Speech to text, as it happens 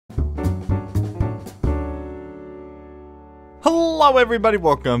Hello everybody,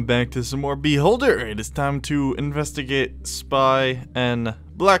 welcome back to some more Beholder. It is time to investigate, spy, and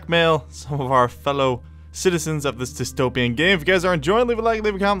blackmail some of our fellow citizens of this dystopian game. If you guys are enjoying, leave a like,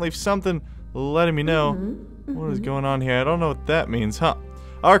 leave a comment, leave something letting me know what is going on here. I don't know what that means, huh?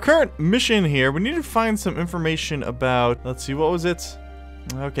 Our current mission here, we need to find some information about, let's see, what was it?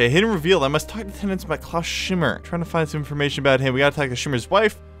 Okay, hidden reveal. I must talk to tenants about Klaus Schimmer. Trying to find some information about him. We gotta talk to Schimmer's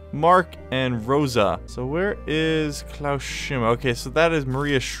wife, Mark, and Rosa. So where is Klaus Schimmer? Okay, so that is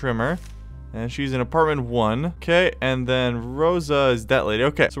Maria Schimmer, and she's in apartment 1. Okay, and then Rosa is that lady.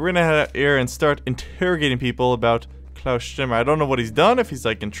 Okay, so we're gonna head out here and start interrogating people about Klaus Schimmer. I don't know what he's done, if he's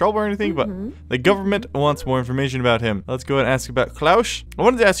like in trouble or anything, but the government wants more information about him. Let's go ahead and ask about Klaus. I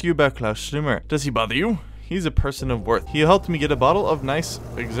wanted to ask you about Klaus Schimmer. Does he bother you? He's a person of worth. He helped me get a bottle of nice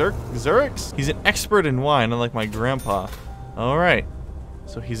Xerix. He's an expert in wine, unlike my grandpa. Alright.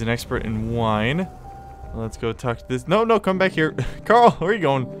 So he's an expert in wine. Let's go talk to this. No, come back here. Carl, where are you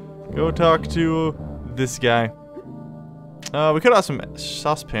going? Go talk to this guy. We could ask him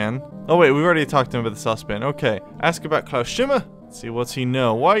saucepan. Oh wait, we've already talked to him about the saucepan. Okay. Ask about Klaus Schimmer. Let's see, what's he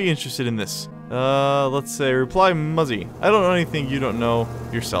know? Why are you interested in this? Let's say reply Muzzy. I don't know anything you don't know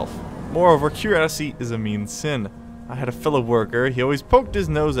yourself. Moreover, curiosity is a mean sin. I had a fellow worker. He always poked his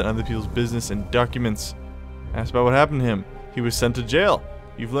nose at other people's business and documents. Asked about what happened to him. He was sent to jail.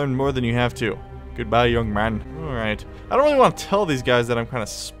 You've learned more than you have to. Goodbye, young man. Alright. I don't really want to tell these guys that I'm kind of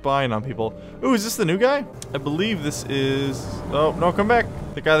spying on people. Ooh, is this the new guy? I believe this is... Oh, no, come back.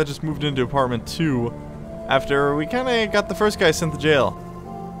 The guy that just moved into apartment 2 after we kind of got the first guy sent to jail.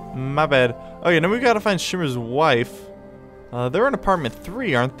 My bad. Okay, now we've got to find Schimmer's wife. They're in apartment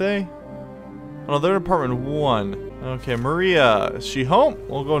 3, aren't they? Oh, no, they're in apartment 1. Okay, Maria. Is she home?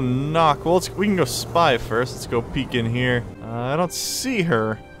 We'll go knock. Well, we can go spy first. Let's go peek in here. I don't see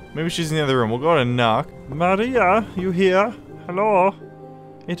her. Maybe she's in the other room. We'll go and knock. Maria, you here? Hello?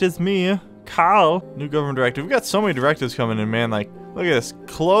 It is me, Carl. New government directive. We've got so many directives coming in, man. Like, look at this.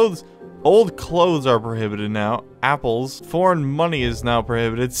 Clothes. Old clothes are prohibited now. Apples. Foreign money is now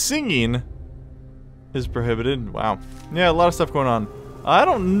prohibited. Singing is prohibited. Wow. Yeah, a lot of stuff going on. I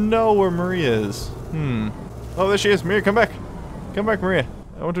don't know where Maria is. Oh, there she is. Maria, come back. Come back, Maria.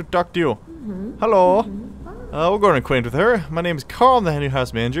 I want to talk to you. Hello. We'll go and acquaint with her. My name is Carl. I'm the new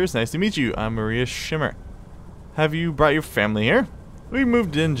house manager. It's nice to meet you. I'm Maria Schimmer. Have you brought your family here? We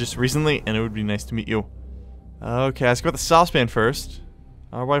moved in just recently, and it would be nice to meet you. Okay, ask about the saucepan first.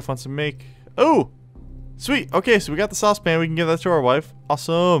 Our wife wants to make... Oh! Sweet. Okay, so we got the saucepan. We can give that to our wife.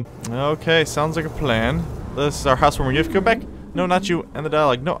 Awesome. Okay, sounds like a plan. This is our housewarming gift. Come back. No, not you. And the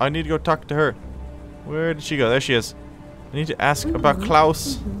dialogue. No, I need to go talk to her. Where did she go? There she is. I need to ask about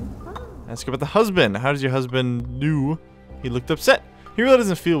Klaus. Ask about the husband. How does your husband do? He looked upset. He really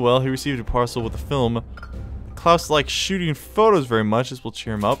doesn't feel well. He received a parcel with a film. Klaus likes shooting photos very much. This will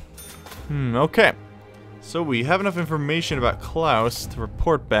cheer him up. Okay. So we have enough information about Klaus to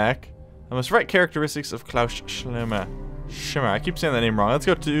report back. I must write characteristics of Klaus Schimmer. I keep saying that name wrong. Let's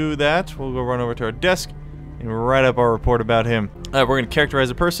go do that. We'll go run over to our desk and write up our report about him. We're going to characterize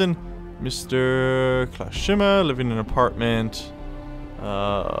a person. Mr. Klaus Schimmer, living in an apartment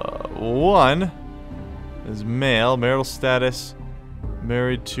 1 is male, marital status,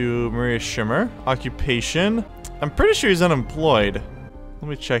 married to Maria Schimmer, occupation. I'm pretty sure he's unemployed. Let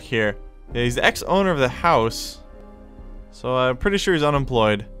me check here. Yeah, he's the ex-owner of the house, so I'm pretty sure he's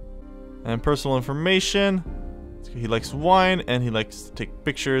unemployed. And personal information, he likes wine and he likes to take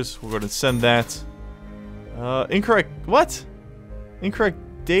pictures. We're going to send that. Incorrect. What? Incorrect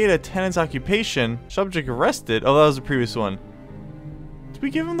data, tenant's occupation, subject arrested. Oh, that was the previous one. Did we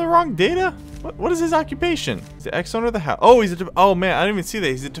give him the wrong data? What is his occupation? He's the ex-owner of the house. Oh, he's a oh man, I didn't even see that.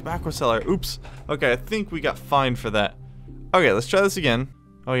 He's a tobacco seller. Oops. Okay, I think we got fined for that. Okay, let's try this again.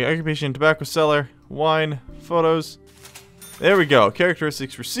 Oh yeah, occupation, tobacco seller, wine, photos. There we go.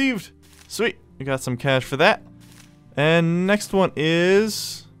 Characteristics received. Sweet. We got some cash for that. And next one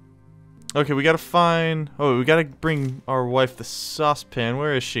is... Okay, we gotta find... Oh, we gotta bring our wife the saucepan.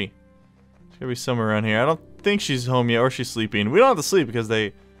 Where is she? She's gotta be somewhere around here. I don't think she's home yet, or she's sleeping. We don't have to sleep because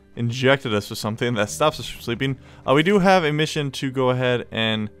they injected us with something that stops us from sleeping. We do have a mission to go ahead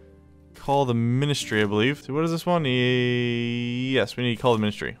and call the ministry, I believe. So what is this one? Yes, we need to call the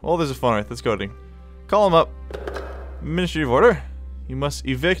ministry. Oh, there's a phone right. Let's go. Call them up. Ministry of Order. You must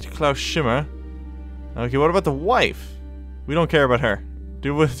evict Klaus Schimmer. Okay, what about the wife? We don't care about her.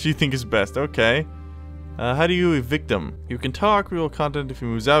 Do what you think is best. Okay. How do you evict him? You can talk, real content if he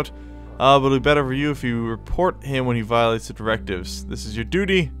moves out. But it'll be better for you if you report him when he violates the directives. This is your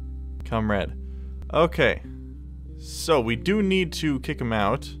duty, comrade. Okay. So, we do need to kick him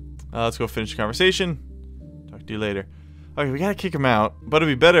out. Let's go finish the conversation. Talk to you later. Okay, we gotta kick him out. But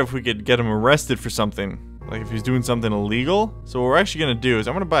it'd be better if we could get him arrested for something. Like if he's doing something illegal. So what we're actually gonna do is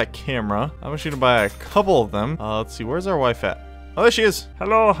I'm gonna buy a camera. I'm actually gonna buy a couple of them. Let's see, where's our wife at? Oh, there she is.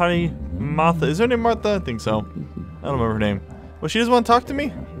 Hello, honey. Martha. Is her name Martha? I think so. I don't remember her name. Well, she doesn't want to talk to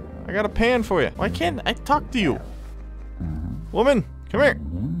me? I got a pan for you. Why can't I talk to you? Woman, come here.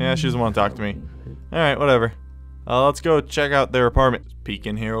 Yeah, she doesn't want to talk to me. Alright, whatever. Let's go check out their apartment. Just peek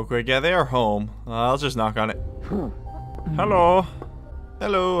in here real quick. Yeah, they are home. I'll just knock on it. Hello.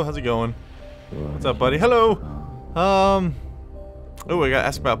 Hello, how's it going? What's up, buddy? Hello. Oh, I gotta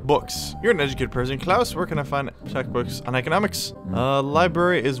ask about books. You're an educated person, Klaus. Where can I find textbooks on economics?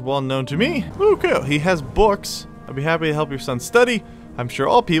 Library is well known to me. Okay, he has books. I'd be happy to help your son study. I'm sure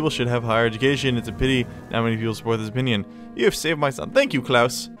all people should have higher education. It's a pity not many people support this opinion. You have saved my son. Thank you,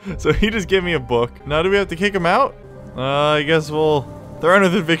 Klaus. So he just gave me a book. Now do we have to kick him out? I guess we'll throw under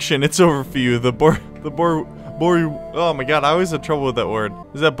the eviction. It's over for you. Oh my god, I always have trouble with that word.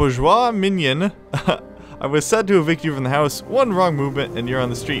 Is that bourgeois minion? I was said to evict you from the house. One wrong movement and you're on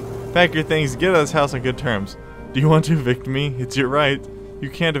the street. Pack your things, get out of this house on good terms. Do you want to evict me? It's your right. You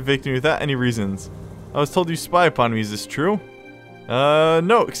can't evict me without any reasons. I was told you spy upon me. Is this true?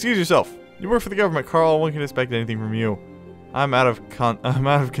 No, excuse yourself. You work for the government, Carl. One can expect anything from you. I'm out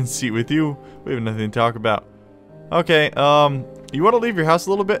of conceit with you. We have nothing to talk about. Okay, you want to leave your house a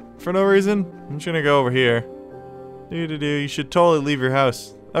little bit for no reason? I'm just gonna go over here. You should totally leave your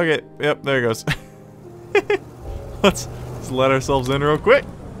house. Okay, yep, there it goes. Let's let ourselves in real quick.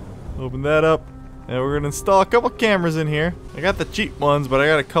 Open that up. And we're gonna install a couple cameras in here. I got the cheap ones, but I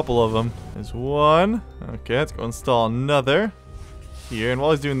got a couple of them. There's one. Okay, let's go install another here. And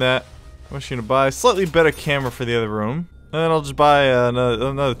while he's doing that, I'm actually gonna buy a slightly better camera for the other room. And then I'll just buy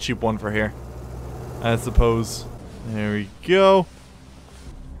another cheap one for here, I suppose. There we go.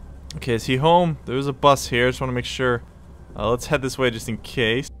 Okay, is he home? There's a bus here. Just want to make sure. Let's head this way just in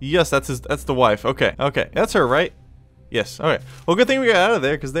case. Yes, that's the wife. Okay, okay, that's her, right? Yes. Okay. Well, good thing we got out of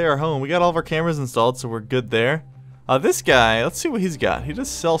there because they are home. We got all of our cameras installed, so we're good there. This guy, let's see what he's got. He does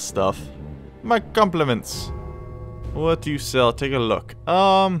sell stuff. My compliments. What do you sell? Take a look.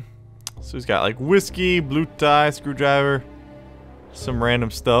 So he's got like whiskey, blue tie, screwdriver, some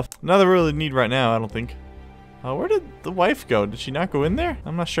random stuff. Nothing we really need right now, I don't think. Where did the wife go? Did she not go in there?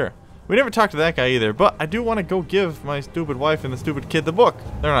 I'm not sure. We never talked to that guy either, but I do want to go give my stupid wife and the stupid kid the book.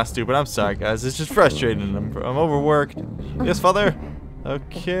 They're not stupid, I'm sorry guys, it's just frustrating. I'm overworked. Yes, father?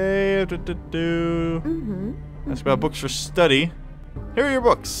 Okay, Ask about books for study. Here are your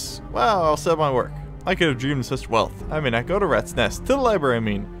books. Wow, I'll set my work. I could have dreamed of such wealth. I may not go to Rat's Nest, to the library I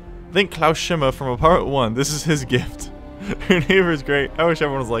mean. Think Klaus Schimmer from apartment 1, this is his gift. Your neighbor's great, I wish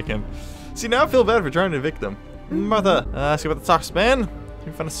everyone was like him. See, now I feel bad for trying to evict them. Martha, ask about the saucepan. Can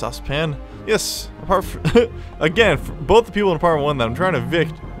you find a saucepan? Yes. Again, both the people in apartment 1 that I'm trying to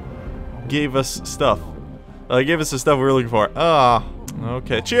evict gave us stuff. Gave us the stuff we were looking for.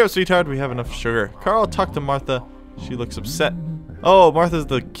 Okay. Cheer up, sweetheart. We have enough sugar. Carl, talk to Martha. She looks upset. Oh, Martha's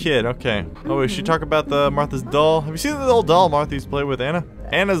the kid. Okay. Oh, wait. She talk about the Martha's doll. Have you seen the old doll Martha used to play with, Anna?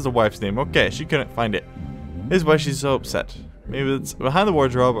 Anna's the wife's name. Okay. She couldn't find it. This is why she's so upset. Maybe it's behind the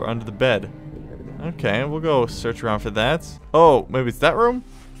wardrobe or under the bed. Okay, we'll go search around for that. Oh, maybe it's that room?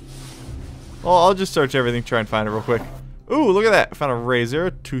 Well, I'll just search everything, try and find it real quick. Ooh, look at that. I found a razor,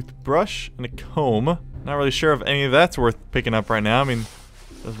 a toothbrush, and a comb. Not really sure if any of that's worth picking up right now. I mean,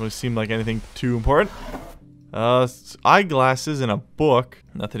 doesn't really seem like anything too important. Eyeglasses and a book.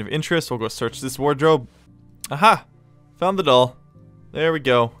 Nothing of interest. We'll go search this wardrobe. Aha! Found the doll. There we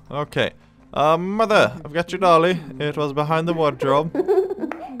go. Okay. Mother, I've got your dolly. It was behind the wardrobe.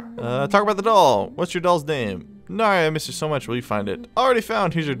 Talk about the doll. What's your doll's name? No, I miss you so much. Will you find it? Already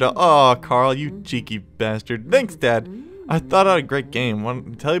found. Here's your doll. Oh, Carl, you cheeky bastard. Thanks, Dad. I thought I had a great game. Want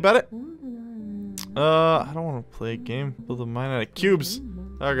me to tell you about it? I don't want to play a game. Build a mine out of cubes.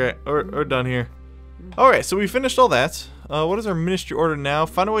 Okay, we're done here. Alright, so we finished all that. What is our ministry order now?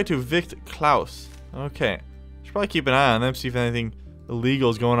 Find a way to evict Klaus. Okay. Should probably keep an eye on them, see if anything illegal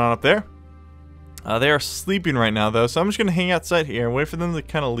is going on up there. They are sleeping right now, though, so I'm just going to hang outside here and wait for them to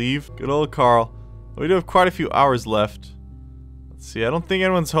kind of leave. Good old Carl. We do have quite a few hours left. Let's see, I don't think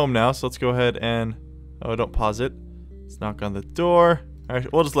anyone's home now, so let's go ahead and... Oh, don't pause it. Let's knock on the door.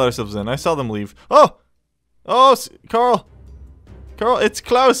 Alright, we'll just let ourselves in. I saw them leave. Oh! Oh, Carl! Carl, it's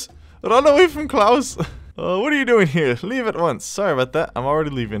Klaus! Run away from Klaus! What are you doing here? Leave at once. Sorry about that. I'm already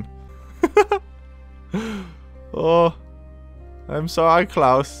leaving. Oh. I'm sorry,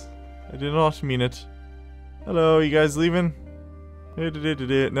 Klaus. I did not mean it. Hello, you guys leaving?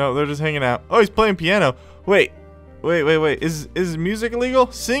 No, they're just hanging out. Oh, he's playing piano. Wait. Is music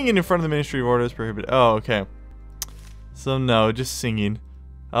illegal? Singing in front of the Ministry of Order is prohibited. Oh, okay. So no, just singing.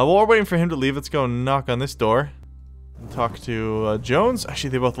 While we're waiting for him to leave, let's go and knock on this door. And talk to Jones. Actually,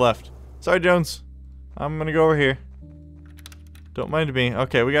 they both left. Sorry, Jones. I'm gonna go over here. Don't mind me.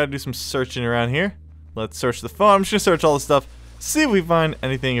 Okay, we gotta do some searching around here. Let's search the phone. I'm just gonna search all the stuff. See if we find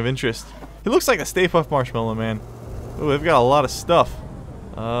anything of interest. He looks like a Stay Puft Marshmallow Man. Ooh, they've got a lot of stuff.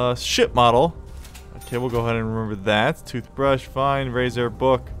 Ship model. Okay, we'll go ahead and remember that. Toothbrush, fine. Razor,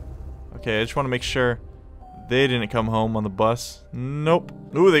 book. Okay, I just want to make sure they didn't come home on the bus. Nope.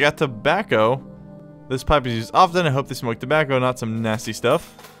 Ooh, they got tobacco. This pipe is used often. I hope they smoke tobacco, not some nasty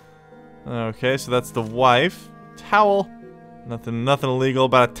stuff. Okay, so that's the wife. Towel. Nothing illegal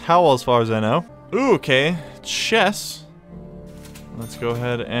about a towel as far as I know. Ooh, okay. Chess. Let's go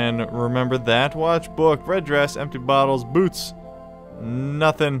ahead and remember that. Watch, book, red dress, empty bottles, boots.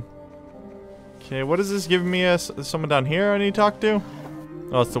 Nothing. Okay, what is this giving me? Someone down here I need to talk to?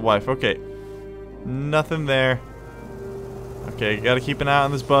 Oh, it's the wife. Okay. Nothing there. Okay, gotta keep an eye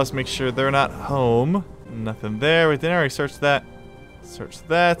on this bus, make sure they're not home. Nothing there. Wait, didn't I already search that? Search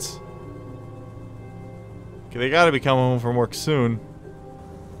that. Okay, they gotta be coming home from work soon.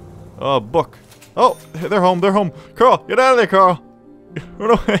 Oh, book. Oh, they're home, they're home. Carl, get out of there, Carl.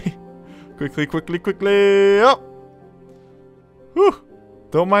 Run away. Quickly, quickly, quickly. Up. Whew.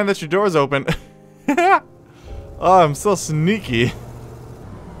 Don't mind that your door's open. Oh, I'm so sneaky.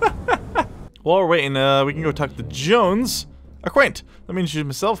 While we're waiting, we can go talk to Jones. Acquaint. Let me introduce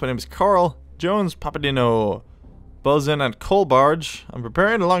myself. My name is Carl Jones Papadino. Buzzin on coal barge. I'm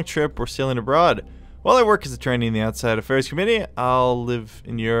preparing a long trip. We're sailing abroad. While I work as a trainee in the Outside Affairs Committee, I'll live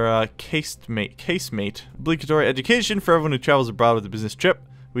in your casemate. Obligatory education for everyone who travels abroad with a business trip.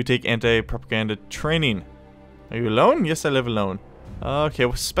 We take anti-propaganda training. Are you alone? Yes, I live alone. Okay,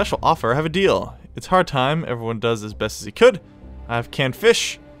 well, special offer. I have a deal. It's hard time. Everyone does as best as he could. I have canned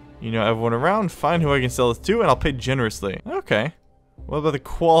fish. You know everyone around. Find who I can sell this to, and I'll pay generously. Okay. What about the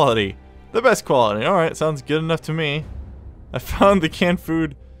quality? The best quality. Alright, sounds good enough to me. I found the canned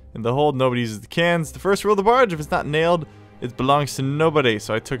food in the hold. Nobody uses the cans. The first rule of the barge, if it's not nailed, it belongs to nobody.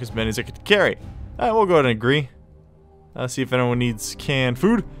 So I took as many as I could carry. Alright, we'll go ahead and agree. See if anyone needs canned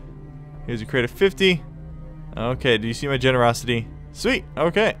food. Here's a crate of 50. Okay, do you see my generosity? Sweet,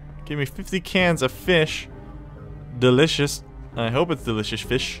 okay. Give me 50 cans of fish. Delicious. I hope it's delicious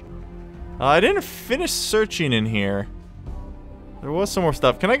fish. I didn't finish searching in here. There was some more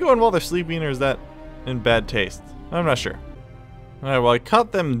stuff. Can I go in while they're sleeping, or is that in bad taste? I'm not sure. Alright, well, I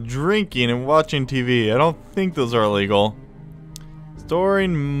caught them drinking and watching TV. I don't think those are illegal.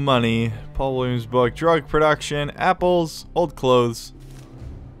 Storing money. Paul Williams' book. Drug production. Apples. Old clothes.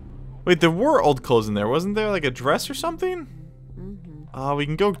 Wait, there were old clothes in there. Wasn't there like a dress or something? We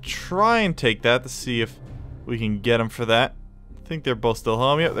can go try and take that to see if we can get them for that. I think they're both still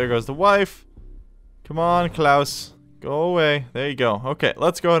home. Yep, there goes the wife. Come on, Klaus. Go away. There you go. Okay,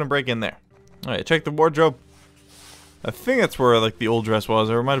 let's go ahead and break in there. Alright, check the wardrobe. I think that's where like the old dress was,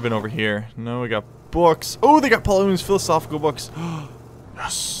 or it might have been over here. No, we got books. Oh, they got Paul Williams' philosophical books.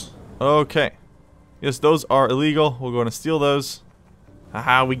 Yes. Okay. Yes, those are illegal. We'll go and steal those.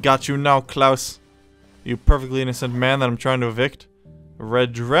 Haha, we got you now, Klaus. You perfectly innocent man that I'm trying to evict.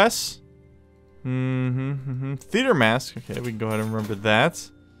 Red dress. Theater mask. Okay, we can go ahead and remember that.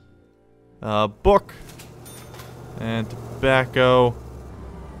 Book. And tobacco.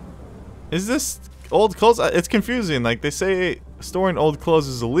 Is this old clothes? It's confusing. Like, they say storing old clothes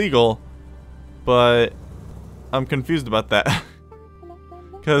is illegal, but I'm confused about that.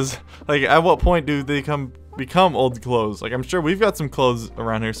 Because, like, at what point do they become old clothes? Like, I'm sure we've got some clothes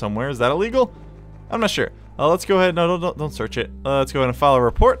around here somewhere. Is that illegal? I'm not sure. Let's go ahead. No, don't search it. Let's go ahead and file a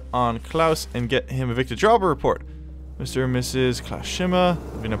report on Klaus and get him evicted. Draw up a report. Mr. and Mrs. Klaus Schimmer,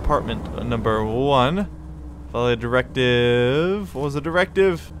 live in apartment number 1. Follow a directive. What was the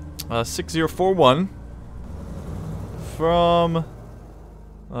directive? 6041 from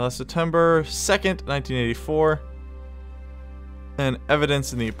September 2nd, 1984. And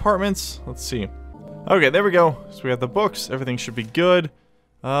evidence in the apartments. Let's see. Okay, there we go. So we got the books. Everything should be good.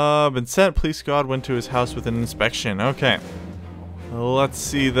 Been sent. Police squad went to his house with an inspection. Okay. Let's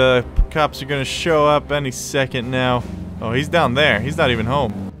see. The cops are gonna show up any second now. Oh, he's down there. He's not even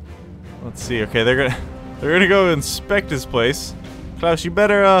home. Let's see. Okay, they're gonna go inspect his place. Klaus, you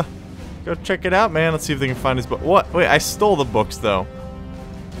better go check it out, man. Let's see if they can find his book. What? Wait, I stole the books though.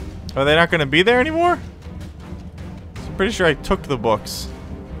 Are they not gonna be there anymore? I'm pretty sure I took the books.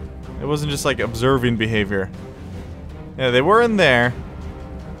 It wasn't just like observing behavior. Yeah, they were in there.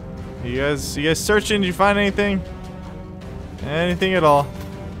 You guys searching? Did you find anything? Anything at all?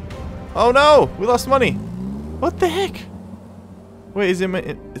 Oh no! We lost money! What the heck? Wait, it's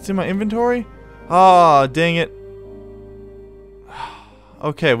in my inventory? Oh, dang it.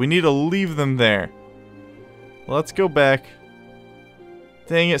 Okay, we need to leave them there. Let's go back.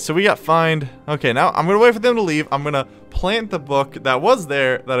 Dang it, so we got fined. Okay, now I'm gonna wait for them to leave. I'm gonna plant the book that was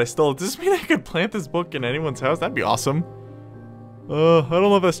there that I stole. Does this mean I could plant this book in anyone's house? That'd be awesome. I don't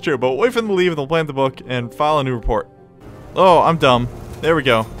know if that's true, but we'll wait for them to leave and they'll plant the book and file a new report. Oh, I'm dumb. There we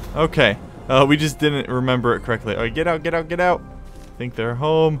go. Okay. We just didn't remember it correctly. Alright, get out, get out, get out. I think they're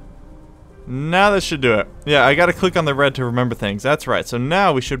home. Now that should do it. Yeah, I gotta click on the red to remember things. That's right. So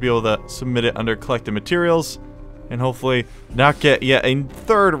now we should be able to submit it under collected materials. And hopefully not get yet a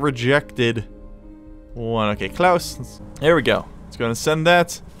third rejected one. Okay, Klaus. There we go. Let's go and send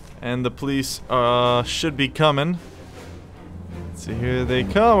that. And the police should be coming. Let's see, here they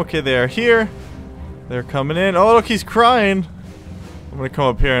come. Okay, they are here. They're coming in. Oh, look, he's crying. I'm gonna come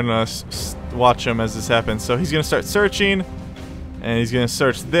up here and watch him as this happens. So he's gonna start searching. And he's gonna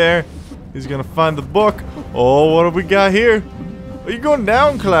search there. He's gonna find the book. Oh, what have we got here? Are you going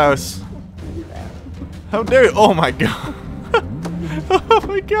down, Klaus? How dare you? Oh my god. Oh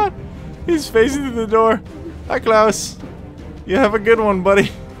my god. He's facing through the door. Hi, Klaus. You have a good one, buddy.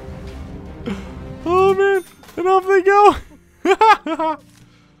 Oh man. And off they go.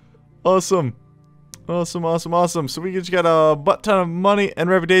 Awesome. Awesome, awesome, awesome. So we just got a butt ton of money and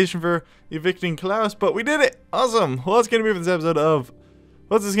reputation for evicting Klaus, but we did it. Awesome. Well, that's going to be for this episode of,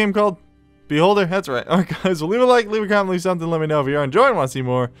 what's this game called? Beholder? That's right. Alright guys, well leave a like, leave a comment, leave something, let me know if you're enjoying and want to see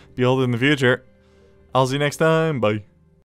more Beholder in the future. I'll see you next time. Bye.